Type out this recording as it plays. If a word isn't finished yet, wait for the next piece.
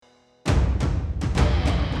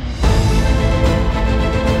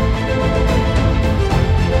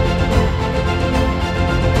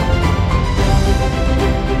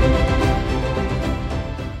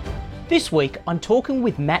This week I'm talking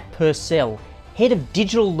with Matt Purcell, Head of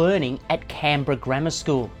Digital Learning at Canberra Grammar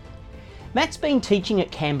School. Matt's been teaching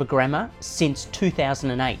at Canberra Grammar since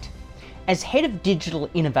 2008. As Head of Digital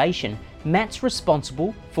Innovation, Matt's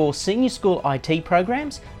responsible for senior school IT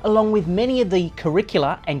programs, along with many of the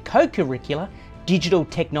curricular and co-curricular digital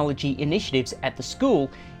technology initiatives at the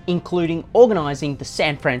school, including organising the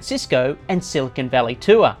San Francisco and Silicon Valley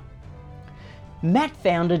tour. Matt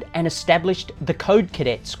founded and established the Code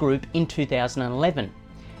Cadets group in 2011,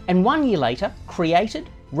 and 1 year later created,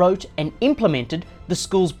 wrote and implemented the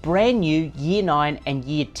school's brand new Year 9 and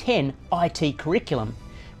Year 10 IT curriculum,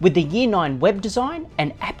 with the Year 9 web design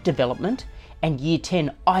and app development and Year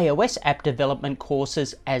 10 iOS app development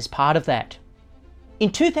courses as part of that.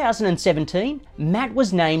 In 2017, Matt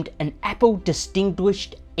was named an Apple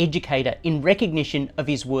Distinguished Educator in recognition of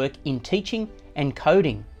his work in teaching and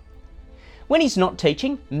coding. When he's not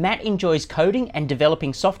teaching, Matt enjoys coding and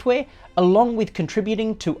developing software, along with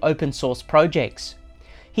contributing to open source projects.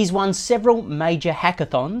 He's won several major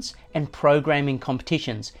hackathons and programming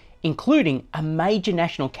competitions, including a major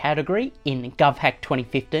national category in GovHack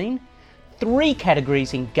 2015, 3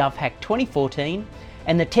 categories in GovHack 2014,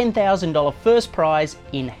 and the $10,000 first prize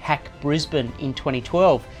in Hack Brisbane in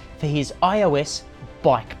 2012 for his iOS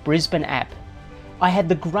Bike Brisbane app. I had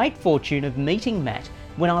the great fortune of meeting Matt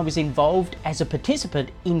when I was involved as a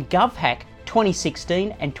participant in GovHack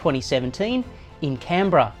 2016 and 2017 in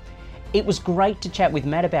Canberra. It was great to chat with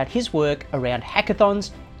Matt about his work around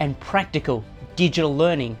hackathons and practical digital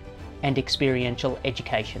learning and experiential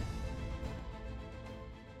education.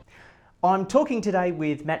 I'm talking today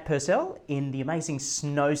with Matt Purcell in the amazing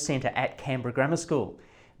Snow Centre at Canberra Grammar School.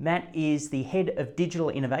 Matt is the Head of Digital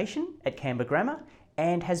Innovation at Canberra Grammar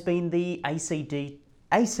and has been the ACT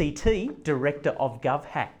Director of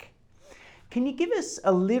GovHack. Can you give us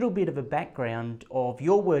a little bit of a background of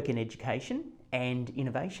your work in education and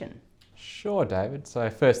innovation? Sure, David. So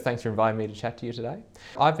first, thanks for inviting me to chat to you today.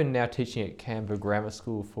 I've been now teaching at Canberra Grammar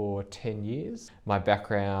School for 10 years. My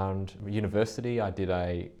background, university, I did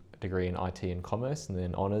a degree in IT and commerce and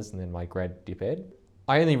then honours and then my grad dip ed.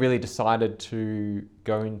 I only really decided to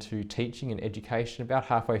go into teaching and education about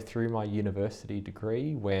halfway through my university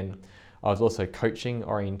degree, when I was also coaching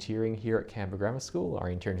orienteering here at Canberra Grammar School.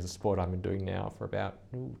 Orienteering is a sport I've been doing now for about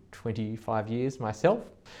 25 years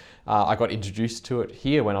myself. I got introduced to it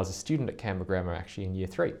here when I was a student at Canberra Grammar, actually in Year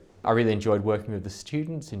 3. I really enjoyed working with the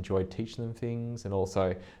students, enjoyed teaching them things, and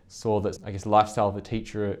also saw that, I guess, lifestyle of a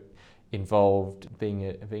teacher involved being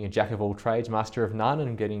a jack of all trades, master of none,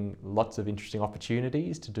 and getting lots of interesting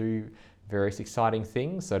opportunities to do various exciting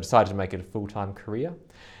things. So I decided to make it a full-time career.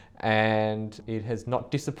 And it has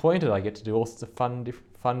not disappointed. I get to do all sorts of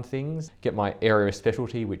fun things, get my area of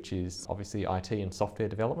specialty, which is obviously IT and software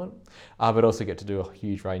development, but also get to do a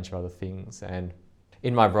huge range of other things. And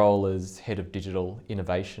in my role as Head of Digital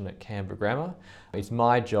Innovation at Canberra Grammar, it's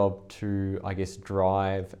my job to, I guess,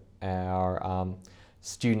 drive our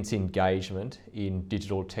students' engagement in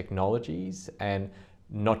digital technologies, and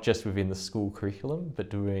not just within the school curriculum, but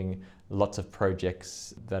doing lots of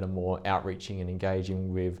projects that are more outreaching and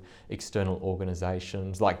engaging with external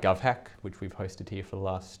organisations like GovHack, which we've hosted here for the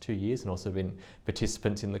last 2 years and also been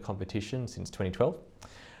participants in the competition since 2012,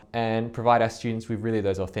 and provide our students with really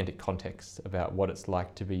those authentic contexts about what it's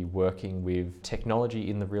like to be working with technology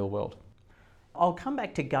in the real world. I'll come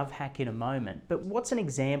back to GovHack in a moment, but what's an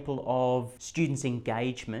example of students'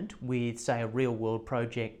 engagement with, say, a real-world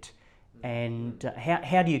project, and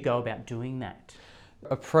how do you go about doing that?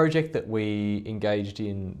 A project that we engaged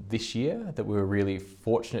in this year, that we were really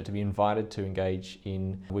fortunate to be invited to engage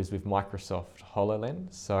in, was with Microsoft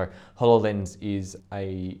HoloLens. So HoloLens is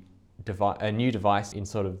a new device in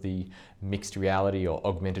sort of the mixed reality or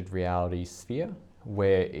augmented reality sphere,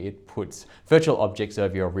 where it puts virtual objects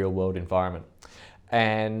over your real world environment.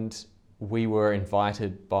 And we were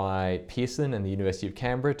invited by Pearson and the University of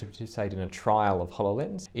Canberra to participate in a trial of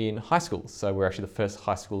HoloLens in high schools. So we're actually the first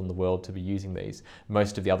high school in the world to be using these.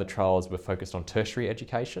 Most of the other trials were focused on tertiary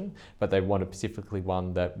education, but they wanted specifically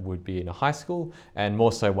one that would be in a high school, and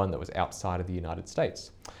more so one that was outside of the United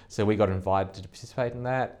States. So we got invited to participate in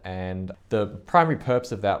that, and the primary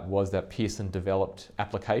purpose of that was that Pearson developed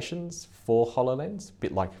applications for HoloLens, a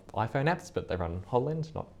bit like iPhone apps, but they run on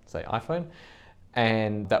HoloLens, not, say, iPhone.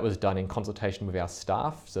 And that was done in consultation with our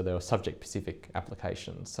staff, so they were subject-specific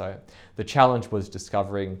applications. So the challenge was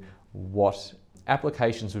discovering what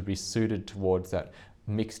applications would be suited towards that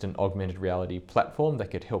mixed and augmented reality platform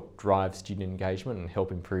that could help drive student engagement and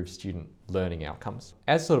help improve student learning outcomes.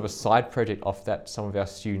 As sort of a side project off that, some of our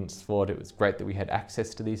students thought it was great that we had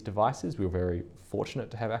access to these devices. We were very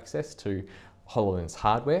fortunate to have access to HoloLens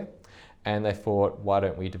hardware. And they thought, why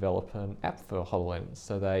don't we develop an app for HoloLens?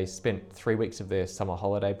 So they spent 3 weeks of their summer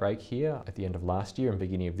holiday break here at the end of last year and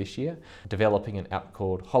beginning of this year, developing an app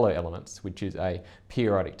called HoloElements, which is a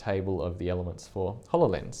periodic table of the elements for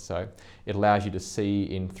HoloLens. So it allows you to see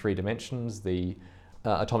in 3 dimensions the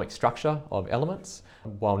atomic structure of elements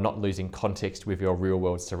while not losing context with your real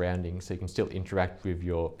world surroundings. So you can still interact with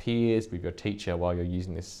your peers, with your teacher while you're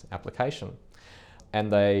using this application.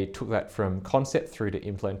 And they took that from concept through to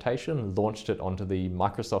implementation, launched it onto the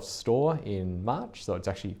Microsoft Store in March. So it's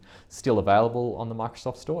actually still available on the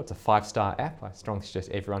Microsoft Store. It's a 5-star app. I strongly suggest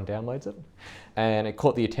everyone downloads it. And it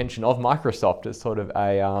caught the attention of Microsoft as sort of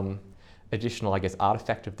a additional, I guess,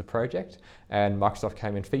 artifact of the project. And Microsoft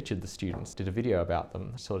came and featured the students, did a video about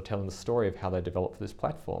them, sort of telling the story of how they developed this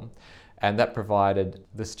platform. And that provided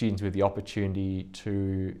the students with the opportunity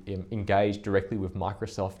to engage directly with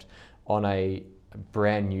Microsoft on a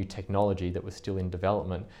brand new technology that was still in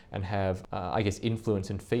development and have, I guess, influence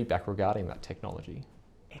and feedback regarding that technology.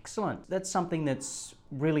 Excellent. That's something that's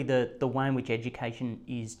really the way in which education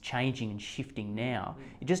is changing and shifting now.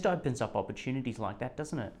 It just opens up opportunities like that,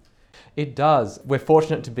 doesn't it? It does. We're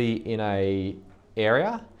fortunate to be in an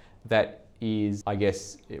area that is, I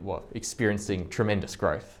guess, experiencing tremendous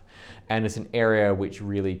growth. And it's an area which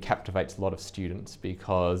really captivates a lot of students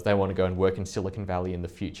because they want to go and work in Silicon Valley in the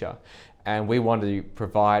future. And we want to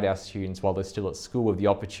provide our students, while they're still at school, with the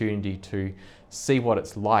opportunity to see what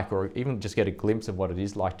it's like, or even just get a glimpse of what it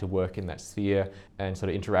is like to work in that sphere and sort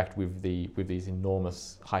of interact with these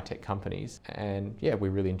enormous high-tech companies. And yeah, we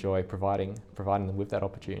really enjoy providing them with that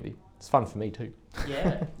opportunity. It's fun for me too.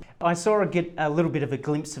 Yeah. I saw a little bit of a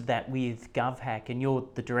glimpse of that with GovHack, and you're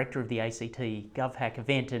the director of the ACT GovHack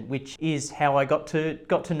event, and which is how I got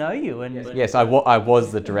to know you. And yes, I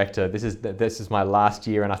was the director. This is my last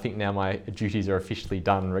year, and I think now my duties are officially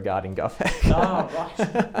done regarding GovHack. Oh,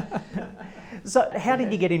 right. So how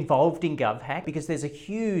did you get involved in GovHack? Because there's a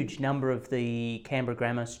huge number of the Canberra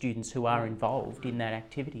Grammar students who are involved in that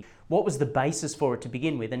activity. What was the basis for it to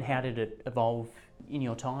begin with, and how did it evolve in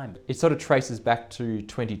your time? It sort of traces back to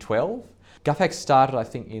 2012. GovHack started, I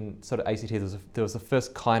think, in sort of ACT. There was the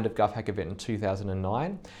first kind of GovHack event in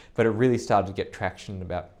 2009, but it really started to get traction in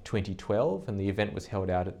about 2012, and the event was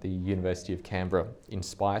held out at the University of Canberra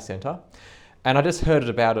Inspire Centre. And I just heard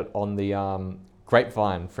about it on the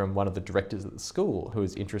grapevine from one of the directors at the school who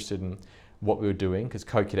was interested in what we were doing, because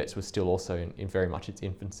Co-Cadets was still also in very much its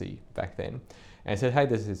infancy back then. And said, hey,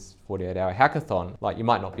 there's this 48-hour hackathon. Like, you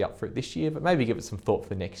might not be up for it this year, but maybe give it some thought for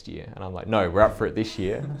the next year. And I'm like, no, we're up for it this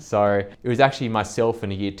year. So it was actually myself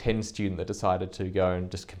and a year 10 student that decided to go and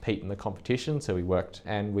just compete in the competition. So we worked,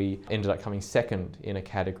 and we ended up coming second in a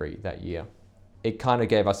category that year. It kind of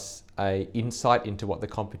gave us an insight into what the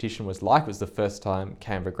competition was like. It was the first time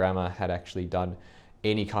Canberra Grammar had actually done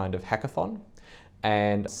any kind of hackathon.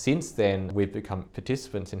 And since then, we've become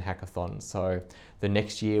participants in hackathons. So the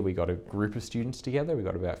next year, we got a group of students together. We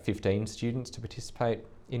got about 15 students to participate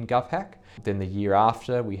in GovHack. Then the year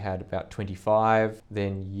after, we had about 25.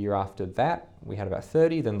 Then year after that, we had about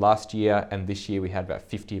 30. Then last year and this year, we had about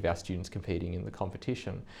 50 of our students competing in the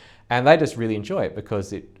competition. And they just really enjoy it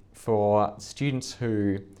because for students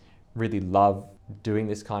who really love doing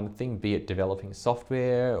this kind of thing, be it developing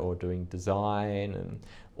software or doing design and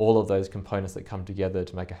all of those components that come together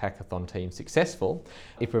to make a hackathon team successful,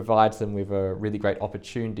 it provides them with a really great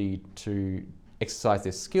opportunity to exercise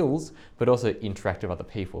their skills, but also interact with other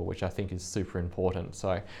people, which I think is super important.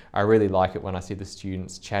 So I really like it when I see the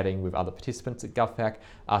students chatting with other participants at GovHack,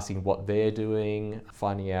 asking what they're doing,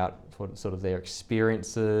 finding out sort of their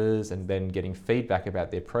experiences, and then getting feedback about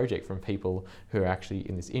their project from people who are actually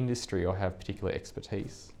in this industry or have particular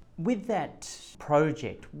expertise. With that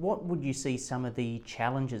project, what would you see some of the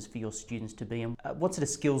challenges for your students to be, and what sort of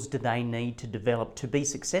skills do they need to develop to be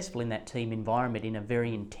successful in that team environment in a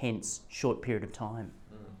very intense, short period of time?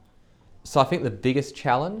 So I think the biggest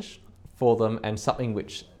challenge for them, and something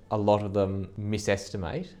which a lot of them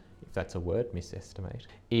misestimate, if that's a word, misestimate,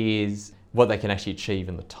 is what they can actually achieve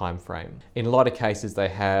in the time frame. In a lot of cases, they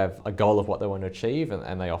have a goal of what they want to achieve,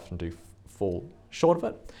 and they often do fall short of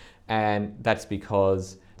it. And that's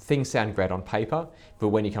because things sound great on paper, but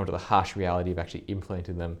when you come to the harsh reality of actually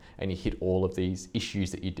implementing them and you hit all of these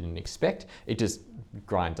issues that you didn't expect, it just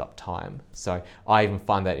grinds up time. So I even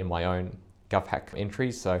find that in my own GovHack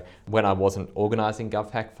entries. So when I wasn't organising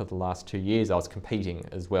GovHack for the last 2 years, I was competing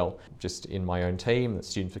as well, just in my own team. The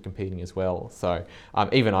students were competing as well. So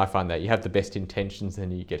even I find that you have the best intentions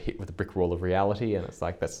and you get hit with a brick wall of reality, and it's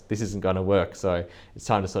like, this isn't going to work. So it's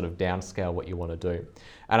time to sort of downscale what you want to do.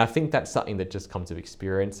 And I think that's something that just comes with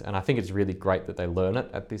experience. And I think it's really great that they learn it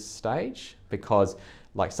at this stage, because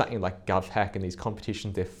like something like GovHack and these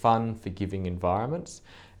competitions, they're fun, forgiving environments,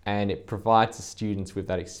 and it provides the students with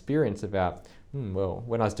that experience about, well,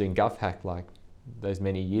 when I was doing GovHack, like those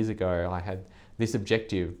many years ago, I had this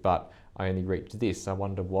objective, but I only reached this. I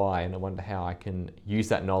wonder why, and I wonder how I can use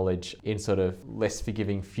that knowledge in sort of less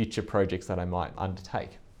forgiving future projects that I might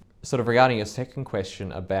undertake. Sort of regarding your second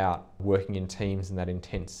question about working in teams in that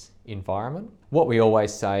intense environment, what we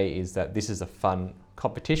always say is that this is a fun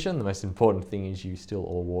competition. The most important thing is you still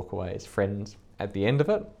all walk away as friends at the end of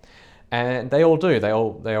it. And they all do. They're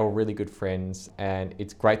all really good friends, and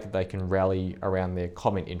it's great that they can rally around their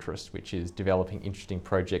common interest, which is developing interesting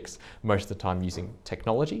projects, most of the time using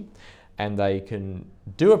technology. And they can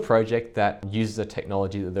do a project that uses a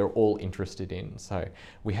technology that they're all interested in. So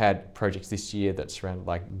we had projects this year that surrounded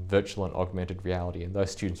like virtual and augmented reality, and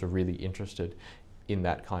those students were really interested in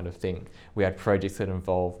that kind of thing. We had projects that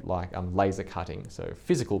involved like laser cutting, so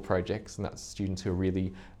physical projects, and that's students who are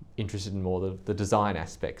really interested in more the design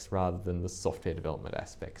aspects rather than the software development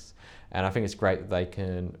aspects. And I think it's great that they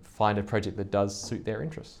can find a project that does suit their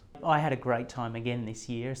interests. I had a great time again this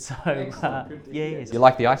year, so yes. You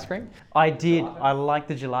like the ice cream? I did. I liked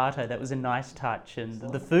the gelato. That was a nice touch, and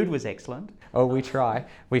the food was excellent. Oh, we try.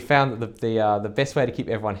 We found that the best way to keep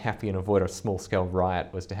everyone happy and avoid a small-scale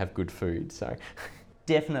riot was to have good food. So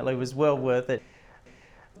definitely was well worth it.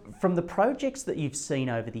 From the projects that you've seen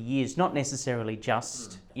over the years, not necessarily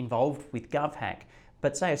just involved with GovHack,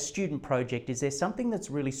 but say a student project, is there something that's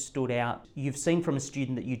really stood out you've seen from a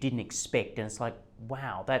student that you didn't expect, and it's like,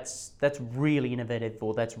 wow, that's really innovative,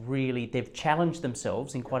 or they've challenged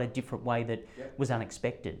themselves in quite a different way that was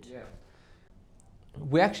unexpected? Yeah.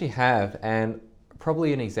 We actually have, and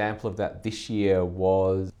probably an example of that this year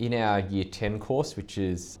was in our Year 10 course, which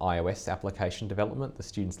is iOS application development. The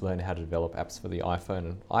students learn how to develop apps for the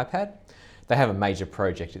iPhone and iPad. They have a major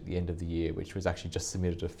project at the end of the year, which was actually just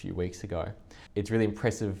submitted a few weeks ago. It's really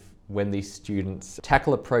impressive when these students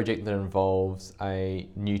tackle a project that involves a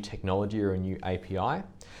new technology or a new API.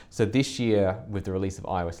 So this year, with the release of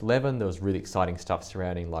iOS 11, there was really exciting stuff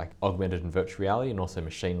surrounding like augmented and virtual reality and also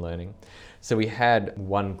machine learning. So we had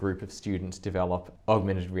one group of students develop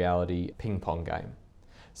augmented reality ping pong game.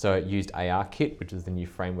 So it used ARKit, which is the new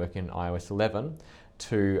framework in iOS 11,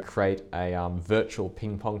 to create a virtual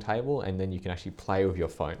ping pong table, and then you can actually play with your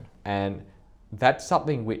phone. And that's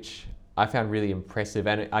something which I found really impressive,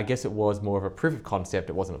 and I guess it was more of a proof of concept.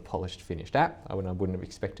 It wasn't a polished, finished app. I wouldn't have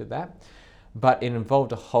expected that. But it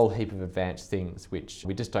involved a whole heap of advanced things which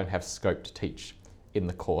we just don't have scope to teach in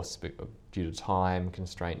the course due to time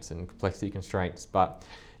constraints and complexity constraints, but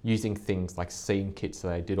using things like SceneKit, so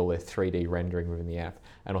they did all their 3D rendering within the app,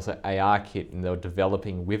 and also ARKit, and they were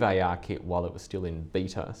developing with ARKit while it was still in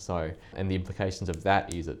beta. So, and the implications of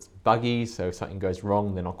that is it's buggy, so if something goes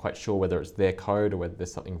wrong, they're not quite sure whether it's their code or whether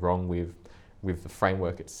there's something wrong with the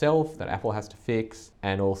framework itself that Apple has to fix,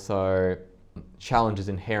 and also challenges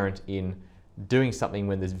inherent in doing something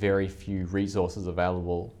when there's very few resources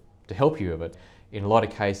available to help you with it. In a lot of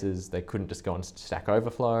cases, they couldn't just go on Stack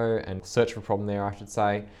Overflow and search for a problem there, I should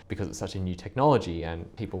say, because it's such a new technology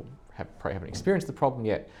and people probably haven't experienced the problem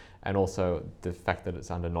yet. And also the fact that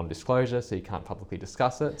it's under non-disclosure, so you can't publicly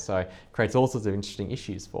discuss it. So it creates all sorts of interesting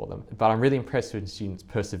issues for them. But I'm really impressed when students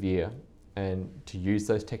persevere and to use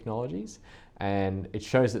those technologies. And it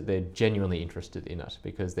shows that they're genuinely interested in it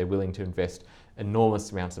because they're willing to invest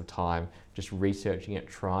enormous amounts of time just researching it,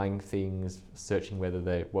 trying things, searching whether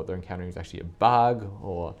what they're encountering is actually a bug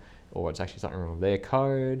or it's actually something wrong with their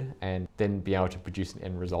code, and then be able to produce an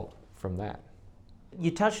end result from that.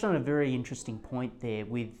 You touched on a very interesting point there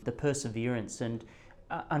with the perseverance, and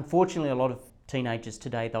unfortunately a lot of teenagers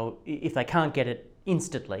today, if they can't get it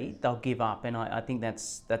instantly, they'll give up, and I think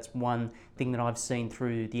that's one thing that I've seen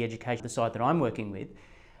through the education side that I'm working with.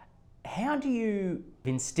 How do you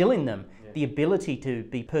instill in them the ability to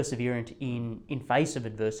be perseverant in face of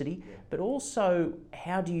adversity, but also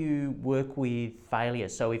how do you work with failure?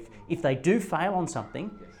 So if they do fail on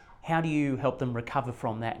something, how do you help them recover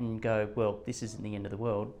from that and go, well, this isn't the end of the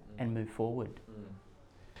world, and move forward?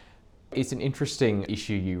 It's an interesting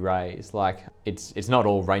issue you raise. Like, it's not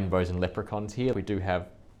all rainbows and leprechauns here. We do have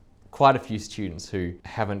quite a few students who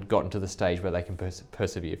haven't gotten to the stage where they can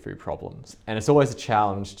persevere through problems. And it's always a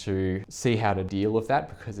challenge to see how to deal with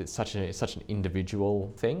that because it's such an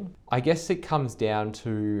individual thing. I guess it comes down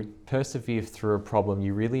to persevere through a problem.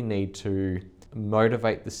 You really need to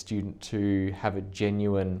motivate the student to have a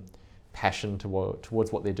genuine passion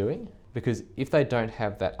towards what they're doing. Because if they don't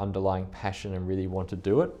have that underlying passion and really want to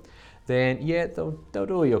do it, then they'll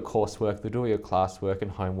do all your coursework, they'll do all your classwork and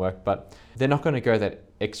homework, but they're not going to go that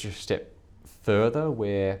extra step further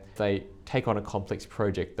where they take on a complex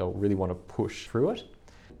project, they'll really want to push through it.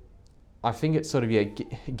 I think it's sort of,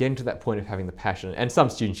 getting to that point of having the passion. And some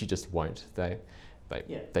students you just won't.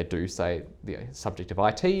 They do say the subject of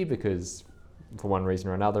IT because for one reason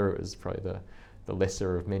or another it was probably the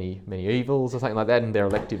lesser of many evils or something like that in their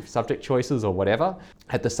elective subject choices or whatever.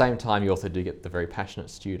 At the same time, you also do get the very passionate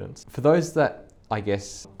students. For those that I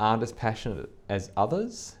guess aren't as passionate as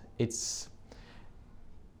others, it's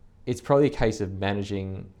probably a case of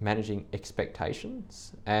managing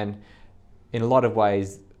expectations. And in a lot of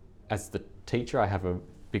ways, as the teacher, I have a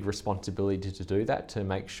big responsibility to do that, to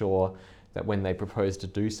make sure that when they propose to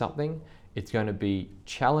do something, it's going to be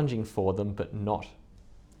challenging for them, but not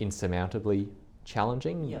insurmountably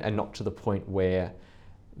challenging, and not to the point where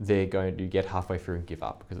they're going to get halfway through and give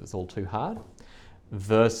up because it's all too hard,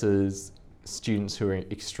 versus students who are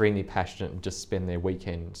extremely passionate and just spend their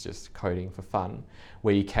weekends just coding for fun,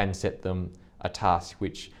 where you can set them a task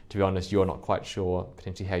which, to be honest, you're not quite sure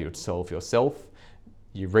potentially how you'd solve yourself.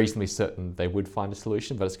 You're reasonably certain they would find a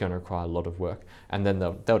solution, but it's going to require a lot of work. And then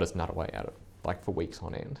they'll just nut away at it, like for weeks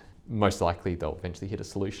on end. Most likely they'll eventually hit a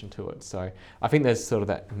solution to it. So I think there's sort of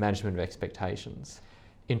that management of expectations.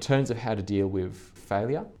 In terms of how to deal with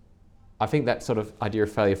failure, I think that sort of idea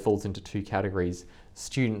of failure falls into two categories: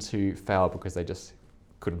 students who fail because they just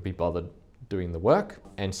couldn't be bothered doing the work,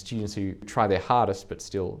 and students who try their hardest but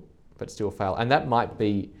still fail. And that might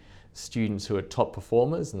be students who are top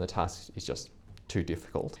performers and the task is just too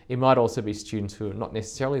difficult. It might also be students who are not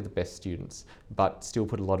necessarily the best students but still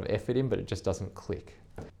put a lot of effort in, but it just doesn't click.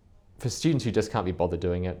 For students who just can't be bothered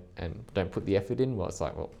doing it and don't put the effort in, well, it's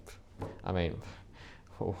like, well, I mean,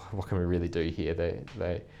 what can we really do here?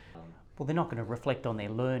 Well, they're not going to reflect on their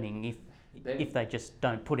learning if they just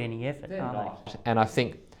don't put any effort, are they? And I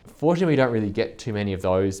think, fortunately, we don't really get too many of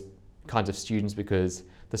those kinds of students because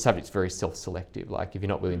the subject's very self-selective. Like, if you're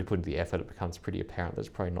not willing to put in the effort, it becomes pretty apparent that it's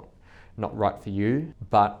probably not right for you.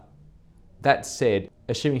 But that said,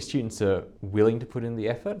 assuming students are willing to put in the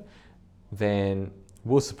effort, then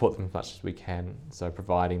we'll support them as much as we can. So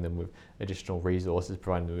providing them with additional resources,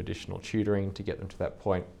 providing them with additional tutoring to get them to that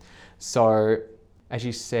point. So as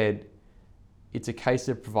you said, it's a case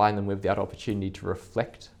of providing them with that opportunity to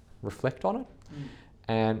reflect on it,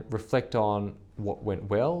 and reflect on what went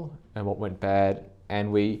well and what went bad.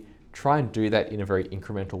 And we try and do that in a very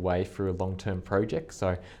incremental way through a long-term project.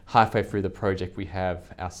 So halfway through the project, we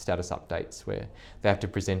have our status updates where they have to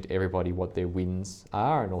present to everybody what their wins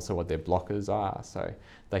are and also what their blockers are. So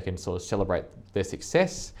they can sort of celebrate their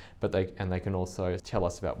success, but they can also tell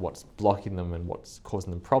us about what's blocking them and what's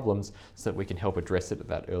causing them problems so that we can help address it at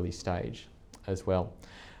that early stage as well.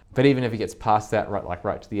 But even if it gets past that,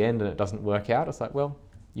 right to the end and it doesn't work out, it's like, well,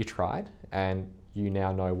 you tried and you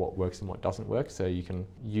now know what works and what doesn't work, so you can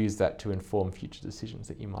use that to inform future decisions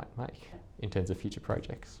that you might make in terms of future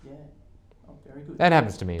projects. Yeah, very good. That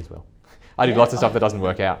happens to me as well. I do lots of stuff that doesn't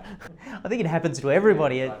work out. I think it happens to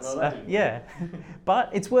everybody. It's but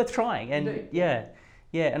it's worth trying, and indeed.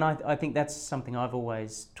 And I think that's something I've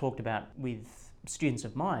always talked about with students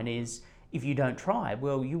of mine is if you don't try,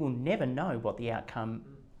 well, you will never know what the outcome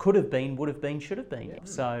could have been, would have been, should have been. Yeah.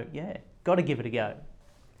 So got to give it a go.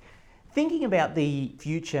 Thinking about the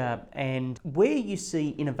future and where you see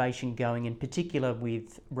innovation going, in particular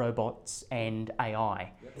with robots and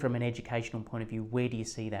AI, from an educational point of view, where do you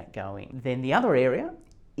see that going? Then the other area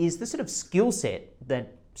is the sort of skill set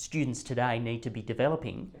that students today need to be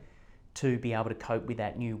developing to be able to cope with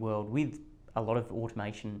that new world with a lot of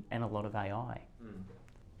automation and a lot of AI.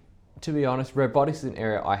 To be honest, robotics is an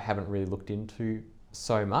area I haven't really looked into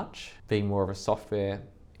so much, being more of a software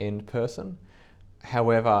end person.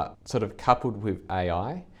 However, sort of coupled with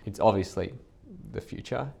AI, it's obviously the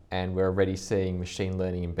future, and we're already seeing machine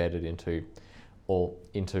learning embedded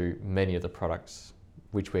into many of the products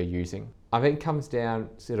which we're using. I think it comes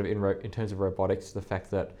down sort of in terms of robotics to the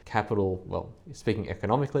fact that capital, well, speaking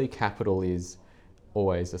economically, capital is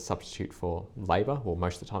always a substitute for labour. Well,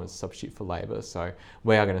 most of the time it's a substitute for labour. So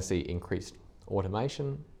we are going to see increased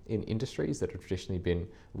automation in industries that have traditionally been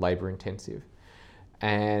labour intensive.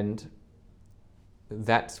 And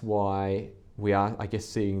that's why we are, I guess,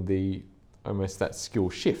 seeing almost that skill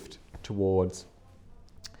shift towards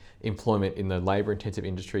employment in the labour-intensive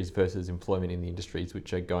industries versus employment in the industries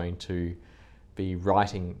which are going to be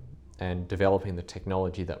writing and developing the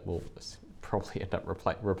technology that will probably end up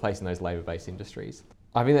replacing those labour-based industries.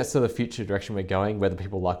 I think that's sort of the future direction we're going, whether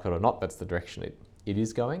people like it or not. That's the direction it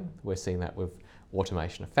is going. We're seeing that with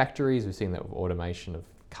automation of factories. We're seeing that with automation of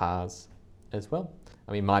cars as well.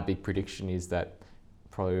 I mean, my big prediction is that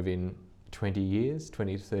probably within 20 to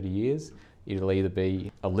 30 years, it'll either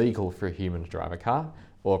be illegal for a human to drive a car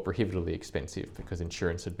or prohibitively expensive because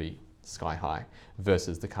insurance would be sky high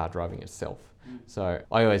versus the car driving itself. So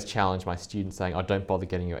I always challenge my students saying, oh, don't bother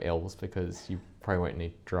getting your L's because you probably won't need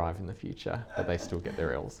to drive in the future, but they still get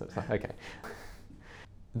their L's. So it's like, okay.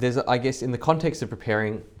 There's, I guess, in the context of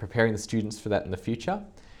preparing the students for that in the future,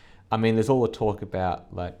 I mean, there's all the talk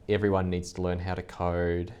about like everyone needs to learn how to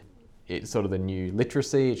code. It's sort of the new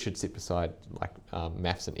literacy. It should sit beside like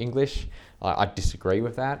maths and English. I disagree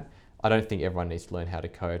with that. I don't think everyone needs to learn how to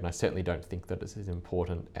code, and I certainly don't think that it's as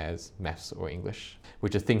important as maths or English,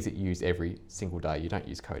 which are things that you use every single day. You don't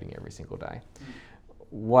use coding every single day.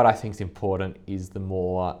 What I think is important is the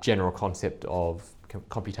more general concept of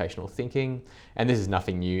computational thinking, and this is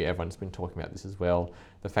nothing new, everyone's been talking about this as well.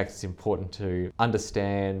 The fact it's important to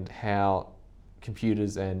understand how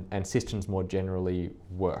computers and systems more generally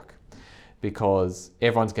work, because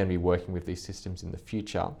everyone's going to be working with these systems in the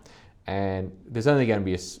future, and there's only going to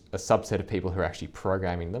be a subset of people who are actually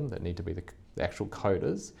programming them that need to be the actual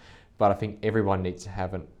coders, but I think everyone needs to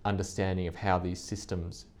have an understanding of how these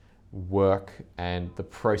systems work and the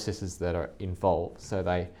processes that are involved, so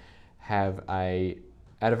they have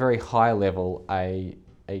at a very high level a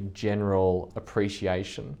general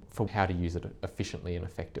appreciation for how to use it efficiently and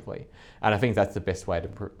effectively. And I think that's the best way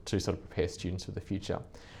to sort of prepare students for the future.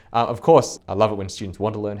 Of course, I love it when students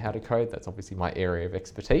want to learn how to code. That's obviously my area of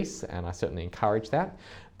expertise, and I certainly encourage that.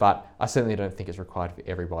 But I certainly don't think it's required for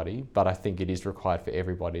everybody, but I think it is required for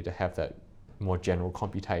everybody to have that more general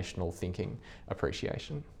computational thinking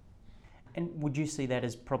appreciation. And would you see that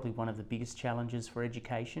as probably one of the biggest challenges for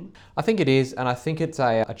education? I think it is, and I think it's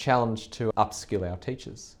a challenge to upskill our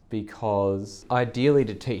teachers, because ideally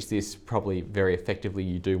to teach this probably very effectively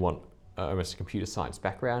you do want almost a computer science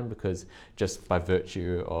background, because just by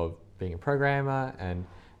virtue of being a programmer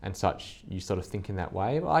and such, you sort of think in that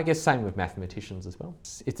way. Well, I guess same with mathematicians as well.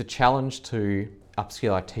 It's a challenge to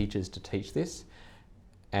upskill our teachers to teach this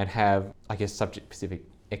and have, I guess, subject-specific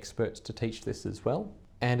experts to teach this as well.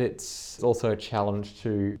 And it's also a challenge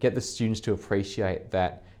to get the students to appreciate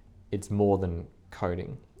that it's more than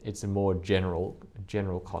coding. It's a more general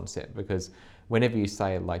concept, because whenever you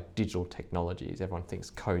say like digital technologies, everyone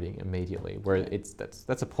thinks coding immediately, where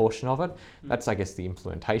that's a portion of it. That's, I guess, the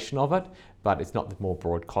implementation of it, but it's not the more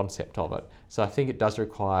broad concept of it. So I think it does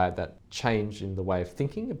require that change in the way of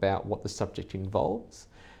thinking about what the subject involves,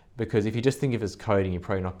 because if you just think of it as coding, you're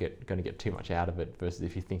probably not going to get too much out of it, versus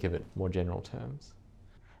if you think of it more general terms.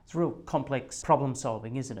 It's real complex problem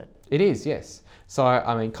solving, isn't it? It is, yes. So,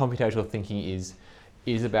 I mean, computational thinking is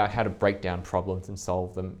about how to break down problems and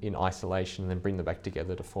solve them in isolation and then bring them back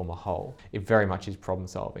together to form a whole. It very much is problem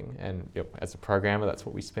solving, and as a programmer, that's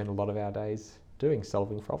what we spend a lot of our days doing,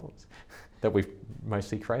 solving problems that we've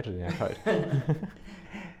mostly created in our code.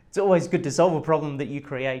 It's always good to solve a problem that you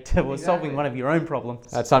create, or Exactly. solving one of your own problems.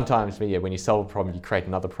 Sometimes, when you solve a problem, you create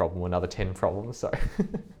another problem or another 10 problems. So.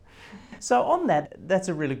 So on that, that's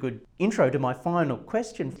a really good intro to my final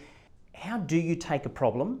question. How do you take a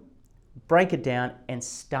problem, break it down, and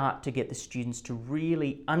start to get the students to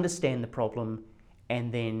really understand the problem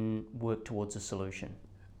and then work towards a solution?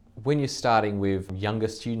 When you're starting with younger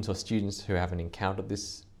students or students who haven't encountered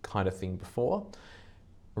this kind of thing before,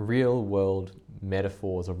 real world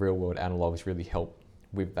metaphors or real world analogues really help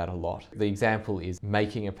with that a lot. The example is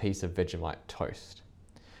making a piece of Vegemite toast.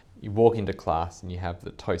 You walk into class and you have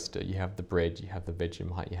the toaster, you have the bread, you have the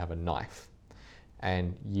Vegemite, you have a knife,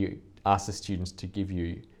 and you ask the students to give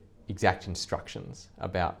you exact instructions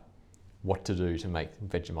about what to do to make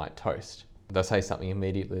Vegemite toast. They'll say something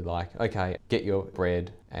immediately like, okay, get your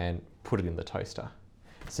bread and put it in the toaster.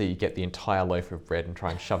 So you get the entire loaf of bread and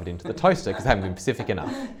try and shove it into the toaster because they haven't been specific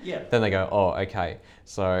enough. Yeah. Then they go, oh, okay,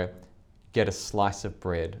 so get a slice of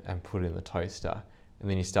bread and put it in the toaster. And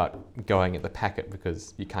then you start going at the packet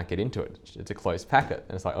because you can't get into it. It's a closed packet.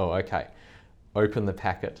 And it's like, oh, okay, open the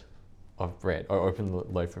packet of bread, or open the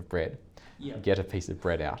loaf of bread, get a piece of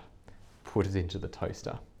bread out, put it into the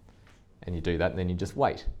toaster. And you do that, and then you just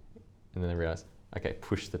wait. And then they realize, okay,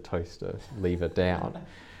 push the toaster lever down.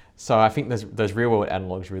 So I think those real world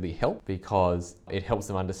analogues really help, because it helps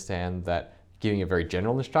them understand that giving a very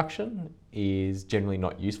general instruction is generally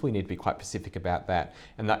not useful. You need to be quite specific about that.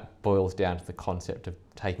 And that boils down to the concept of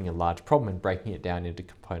taking a large problem and breaking it down into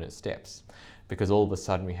component steps. Because all of a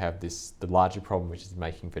sudden we have the larger problem, which is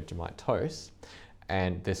making Vegemite toast,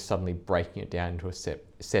 and they're suddenly breaking it down into a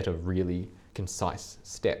set of really concise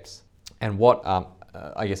steps. And what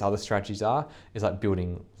I guess other strategies is like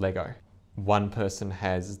building Lego. One person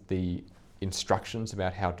has the instructions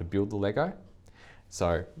about how to build the Lego.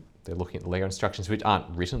 So they're looking at the Lego instructions, which aren't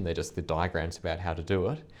written, they're just the diagrams about how to do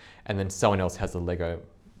it. And then someone else has the Lego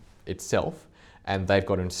itself, and they've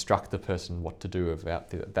got to instruct the person what to do about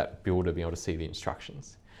that builder being able to see the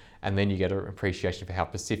instructions. And then you get an appreciation for how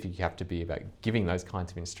specific you have to be about giving those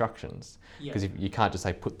kinds of instructions. Because you can't just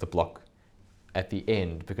say put the block at the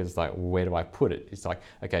end, because like, where do I put it? It's like,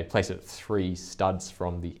 okay, place it 3 studs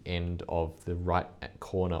from the end of the right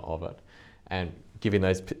corner of it. And giving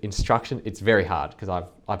those instructions, it's very hard, because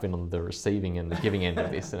I've been on the receiving and the giving end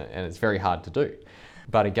of this, and it's very hard to do.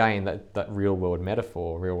 But again, that real world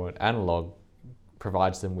metaphor, real world analog,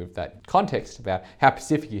 provides them with that context about how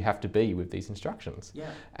specific you have to be with these instructions.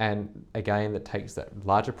 And again, that takes that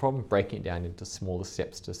larger problem, breaking it down into smaller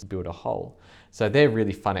steps to build a whole. So they're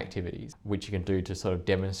really fun activities which you can do to sort of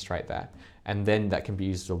demonstrate that. And then that can be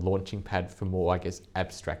used as a launching pad for more, I guess,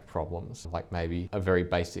 abstract problems, like maybe a very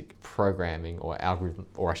basic programming or algorithm,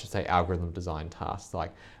 or I should say algorithm design tasks,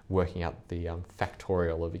 like working out the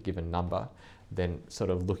factorial of a given number. Then sort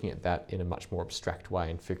of looking at that in a much more abstract way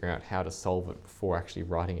and figuring out how to solve it before actually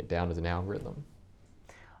writing it down as an algorithm.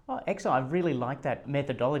 Oh, excellent! I really like that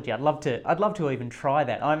methodology. I'd love to even try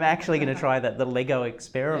that. I'm actually going to try that, the Lego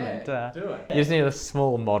experiment. Do it. You just need a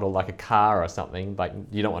small model, like a car or something. Like,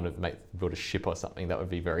 you don't want to build a ship or something. That would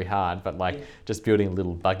be very hard. But just building a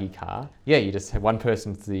little buggy car. Yeah, you just have one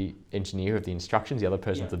person's the engineer of the instructions, the other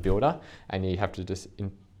person's the builder, and you have to just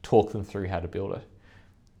talk them through how to build it.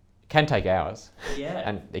 Can take hours,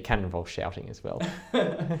 and it can involve shouting as well.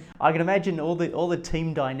 I can imagine all the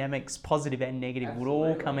team dynamics, positive and negative, would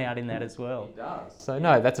all come out in that as well. It does. So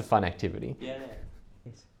no, that's a fun activity. Yes.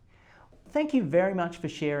 Thank you very much for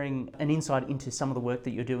sharing an insight into some of the work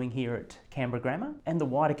that you're doing here at Canberra Grammar and the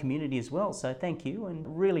wider community as well. So thank you,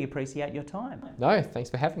 and really appreciate your time. No, thanks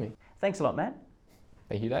for having me. Thanks a lot, Matt.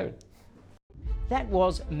 Thank you, David. That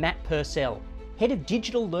was Matt Purcell, Head of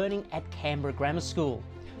Digital Learning at Canberra Grammar School.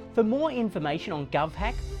 For more information on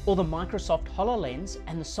GovHack or the Microsoft HoloLens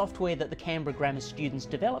and the software that the Canberra Grammar students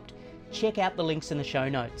developed, check out the links in the show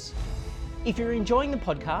notes. If you're enjoying the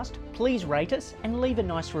podcast, please rate us and leave a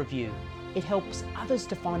nice review. It helps others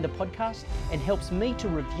to find the podcast and helps me to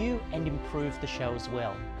review and improve the show as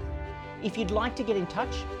well. If you'd like to get in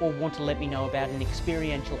touch or want to let me know about an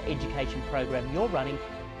experiential education program you're running,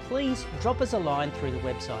 please drop us a line through the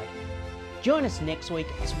website. Join us next week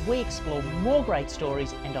as we explore more great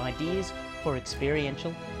stories and ideas for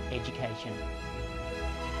experiential education.